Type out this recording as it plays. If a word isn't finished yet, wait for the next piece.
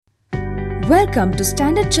Welcome to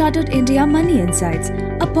Standard Chartered India Money Insights,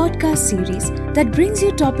 a podcast series that brings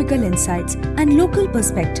you topical insights and local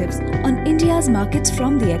perspectives on India's markets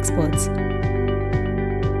from the experts.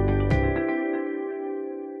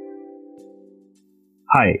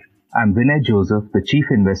 Hi, I'm Vinay Joseph, the Chief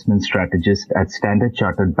Investment Strategist at Standard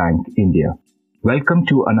Chartered Bank, India. Welcome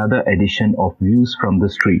to another edition of Views from the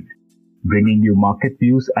Street, bringing you market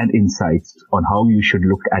views and insights on how you should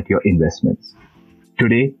look at your investments.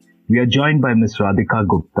 Today, we are joined by Ms. Radhika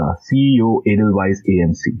Gupta, CEO, Edelweiss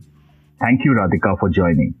AMC. Thank you, Radhika, for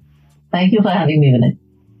joining. Thank you for having me, Vinay.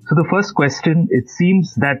 So the first question, it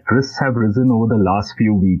seems that risks have risen over the last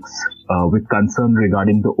few weeks with concern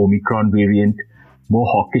regarding the Omicron variant, more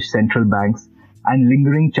hawkish central banks, and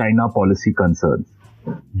lingering China policy concerns.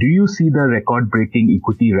 Do you see the record-breaking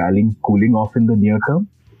equity rallying cooling off in the near term?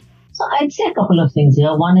 So I'd say a couple of things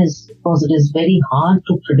here. One is, of course, it is very hard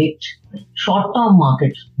to predict short-term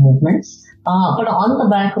market movements. But on the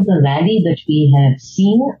back of the rally that we have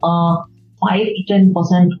seen, 5 to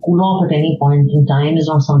 10% cool off at any point in time is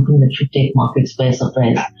not something that should take markets by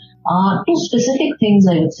surprise. Two specific things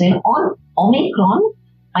I would say. On Omicron,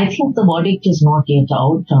 I think the verdict is not yet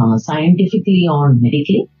out scientifically or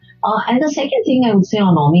medically. And the second thing I would say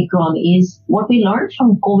on Omicron is what we learned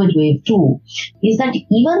from COVID wave 2 is that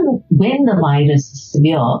even when the virus is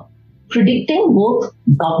severe, predicting both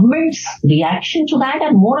government's reaction to that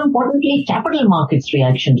and more importantly, capital markets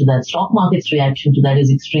reaction to that, stock markets reaction to that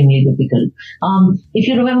is extremely difficult. If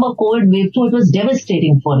you remember COVID wave 2, it was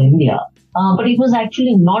devastating for India. But it was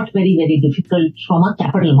actually not very, very difficult from a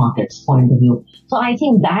capital markets point of view. So I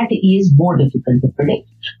think that is more difficult to predict.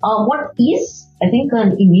 What is, I think,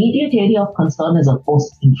 an immediate area of concern is, of course,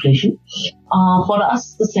 inflation. For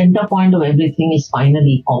us, the center point of everything is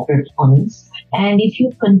finally corporate earnings. And if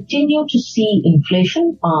you continue to see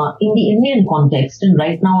inflation in the Indian context, and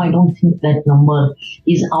right now I don't think that number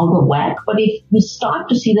is out of whack, but if you start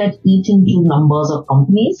to see that eat into numbers of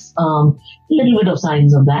companies, a little bit of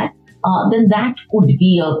signs of that, then that could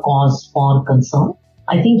be a cause for concern.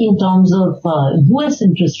 I think in terms of US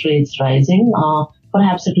interest rates rising,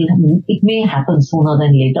 perhaps it may happen sooner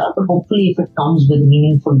than later, but hopefully if it comes with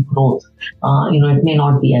meaningful growth, it may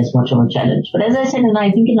not be as much of a challenge. But as I said, and I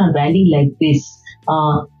think in a rally like this,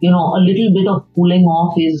 a little bit of cooling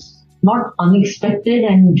off is not unexpected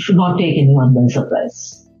and should not take anyone by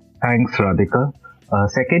surprise. Thanks, Radhika.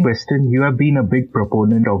 Second question, you have been a big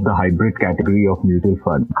proponent of the hybrid category of mutual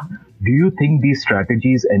funds. Do you think these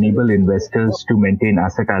strategies enable investors to maintain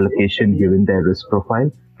asset allocation given their risk profile?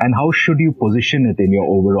 And how should you position it in your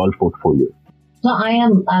overall portfolio? So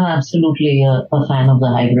I'm absolutely a fan of the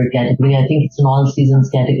hybrid category. I think it's an all seasons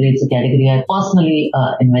category. It's a category I personally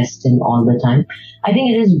invest in all the time. I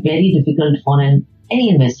think it is very difficult for any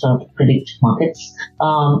investor to predict markets,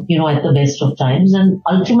 at the best of times. And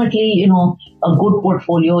ultimately, a good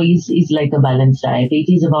portfolio is like a balanced diet.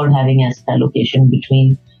 It is about having asset allocation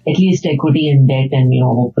between at least equity and debt and,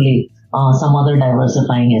 hopefully some other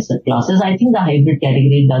diversifying asset classes. I think the hybrid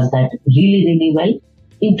category does that really, really well.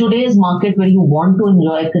 In today's market where you want to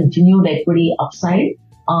enjoy continued equity upside,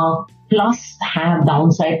 plus have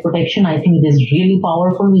downside protection, I think it is really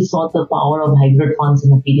powerful. We saw the power of hybrid funds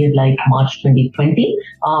in a period like March 2020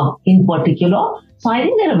 in particular. So I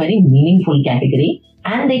think they're a very meaningful category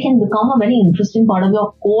and they can become a very interesting part of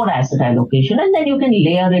your core asset allocation. And then you can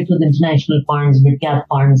layer it with international funds, mid-cap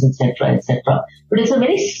funds, etc., etc. But it's a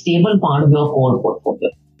very stable part of your core portfolio.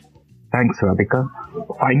 Thanks, Radhika.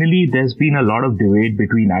 Finally, there's been a lot of debate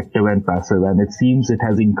between active and passive, and it seems it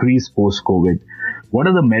has increased post-COVID. What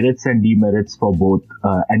are the merits and demerits for both?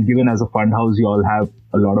 And given as a fund house, you all have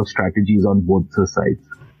a lot of strategies on both the sides.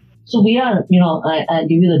 So we are, I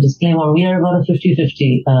give you the disclaimer, we are about a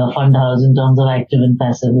 50-50 fund house in terms of active and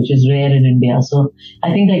passive, which is rare in India. So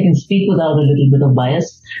I think I can speak without a little bit of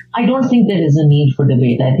bias. I don't think there is a need for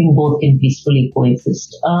debate. I think both can peacefully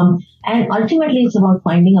coexist. And ultimately, it's about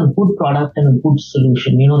finding a good product and a good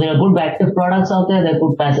solution. There are good active products out there, there are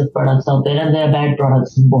good passive products out there, and there are bad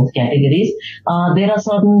products in both categories. There are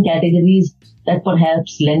certain categories that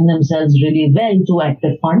perhaps lend themselves really well to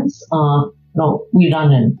active funds. We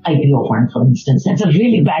run an IPO fund, for instance. That's a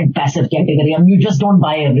really bad passive category. You just don't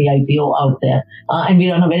buy every IPO out there. And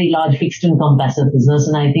we run a very large fixed income passive business.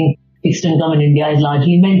 And I think fixed income in India is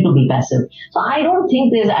largely meant to be passive. So I don't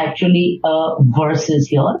think there's actually a versus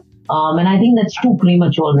here. And I think that's too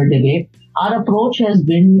premature a debate. Our approach has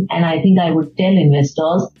been, and I think I would tell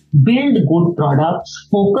investors, build good products,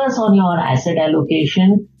 focus on your asset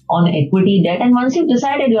allocation on equity, debt. And once you've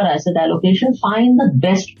decided your asset allocation, find the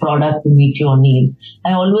best product to meet your need.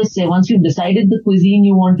 I always say, once you've decided the cuisine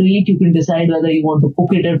you want to eat, you can decide whether you want to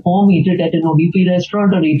cook it at home, eat it at an ODP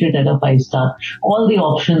restaurant, or eat it at a 5-star. All the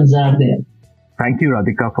options are there. Thank you,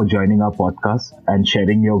 Radhika, for joining our podcast and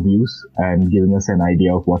sharing your views and giving us an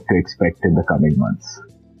idea of what to expect in the coming months.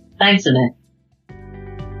 Thanks, Vinay.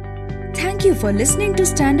 Thank you for listening to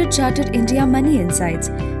Standard Chartered India Money Insights.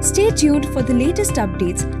 Stay tuned for the latest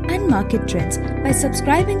updates and market trends by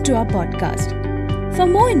subscribing to our podcast. For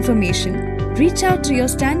more information, reach out to your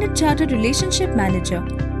Standard Chartered Relationship Manager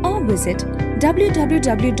or visit www.se.com/in.